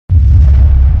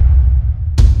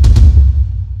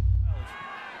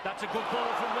That's a good ball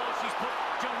from Walsh. He's put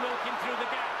John Wilkin through the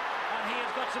gap, and he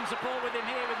has got some support with him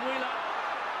here with Wheeler.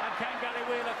 And can Gary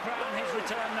Wheeler crown his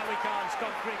return? No, he can't. Scott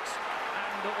Griggs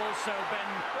and also Ben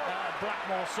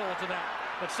Blackmore saw to that.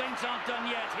 But Saints aren't done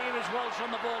yet. Here is Walsh on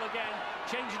the ball again,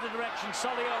 changing the direction.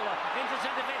 Soliola into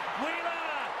centre field. Wheeler!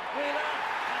 Wheeler!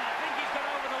 And I think he's got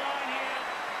over the line here.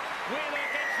 Wheeler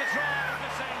gets the try of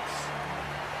the Saints.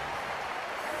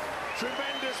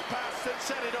 Tremendous pass that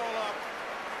set it all up.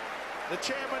 The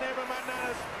chairman, Evan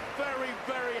McNanus, very,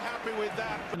 very happy with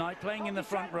that. Tonight playing in the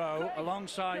front row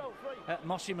alongside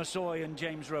Mossy Massoy and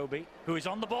James Roby, who is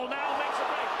on the ball now, makes a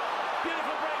break.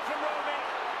 Beautiful break from Roby.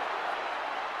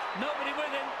 Nobody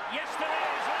with him. Yes, there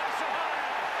is. Lance O'Hara.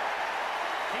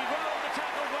 He rolled the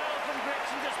tackle well from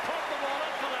Griggs and just popped the ball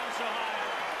up for Lance O'Hara.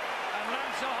 And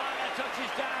Lance O'Hara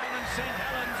touches down and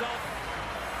St.Helens off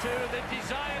to the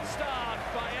desired start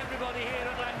by everybody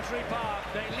here at Lantry Park.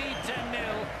 They lead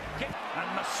 10-0. And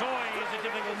Massoy is a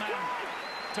difficult man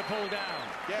to pull down.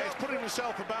 Yeah, he's putting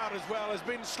himself about as well. Has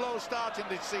been slow starting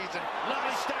this season.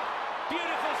 Lovely step.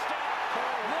 Beautiful step.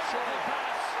 Wonderful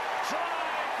pass. Try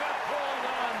for Paul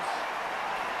Lawrence.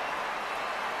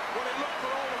 Well, it looked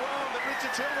for all the world that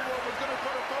Richard Hilderwood was going to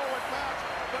put a forward pass,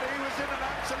 but he was in an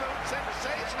absolute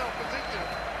sensational position.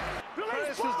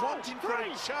 Chris was wanting for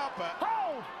it sharper.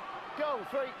 Hold! Go,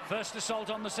 3. First assault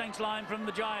on the Saints line from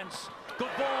the Giants. Good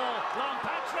ball. Long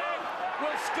Patrick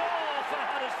will score for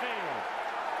Huddersfield.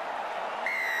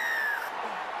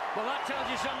 Well, that tells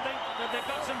you something, that they've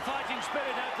got some fighting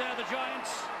spirit out there, the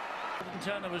Giants.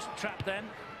 Turner was trapped then.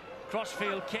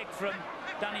 Crossfield kick from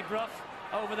Danny Brough.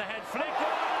 Over the head flick. Oh,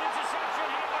 interception.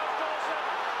 Here goes Dawson.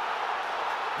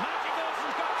 Matty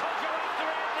Dawson's got Cudjo after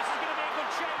it. This is going to be a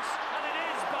good chase, and it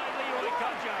is by Leroy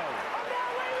Cudjo.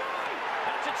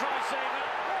 That's a try saver.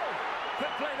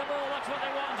 Quick play the ball, that's what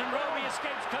they want, and Roby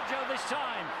escapes Cudjo this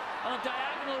time on a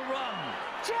diagonal run.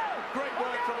 Great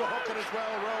work from the hooker as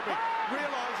well, Roby,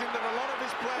 realising that a lot of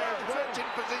his players weren't in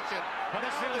position.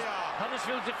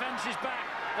 Huddersfield's defence is back,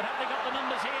 but have they got the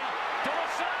numbers here?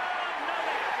 Dawson! No,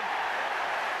 they haven't.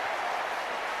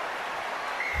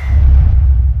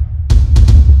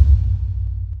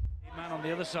 Man on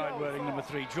the other side wearing number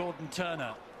 3, Jordan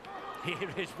Turner. Here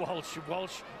is Walsh.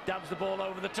 Walsh dabs the ball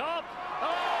over the top. Oh,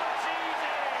 it's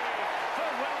easy for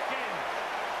Wilkin.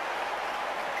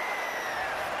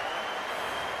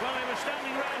 Well, they were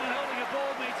standing round and holding a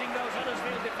board meeting, those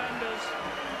Huddersfield defenders.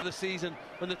 The season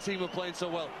when the team were playing so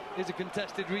well. Here's a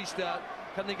contested restart.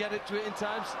 Can they get it to it in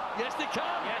times? Yes, they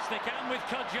can. Yes, they can with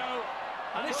Cudjo.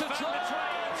 And it's found the try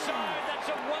outside. That's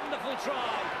a wonderful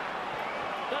try.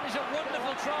 That is a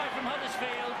wonderful try from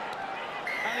Huddersfield.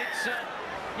 And it's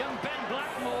young Ben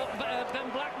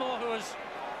Blackmore, who has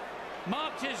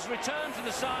marked his return to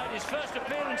the side, his first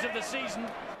appearance of the season.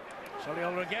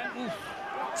 Soliola again. Oof.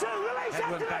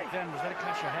 Head went back then. Was that a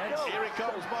clash of heads? Here he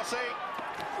comes, Mossy.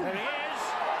 There he is.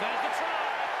 There's the try.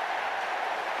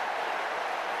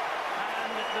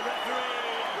 And the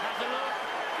referee has a look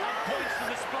and points to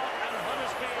the spot, and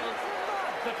Huddersfield,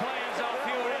 the players are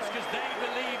furious because they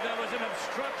believe there was an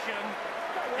obstruction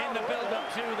in the build-up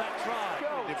to that try.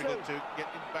 Difficult to get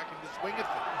back in the swing of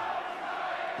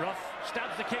things. Brough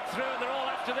stabs the kick through. They're all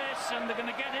after this, and they're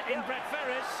going to get it in Brett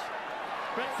Ferris.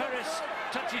 Brett Ferris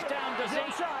touches down, does he?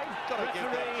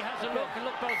 Referee has a look and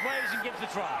look both ways and gives the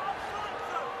try.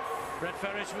 Brett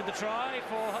Ferris with the try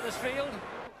for Huddersfield.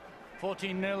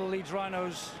 14-0 leads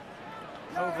Rhinos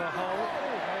over Hull.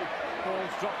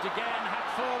 Ball's dropped again,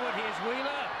 hacked forward. Here's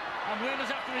Wheeler, and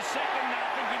Wheeler's after his second now.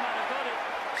 I think he might have got it.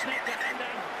 Snaked the hand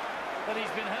down, but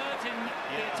he's been hurt in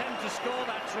the attempt to score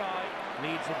that try.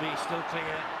 Leeds will be still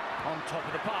clear on top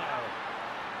of the pile.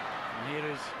 And here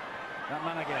is that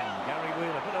man again, Gary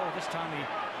Wheeler. But this time he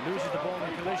loses the ball in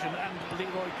collision, and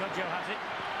Leroy Cudjo has it.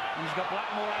 And he's got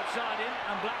Blackmore outside him,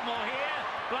 and Blackmore here.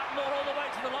 Blackmore all the way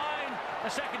to the line. A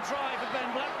second try for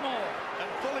Ben Blackmore. And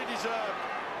fully deserved.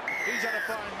 He's had a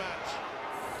fine match.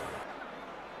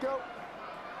 Go.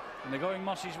 And they're going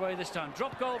Mossy's way this time.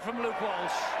 Drop goal from Luke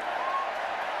Walsh.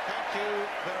 Thank you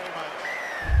very much.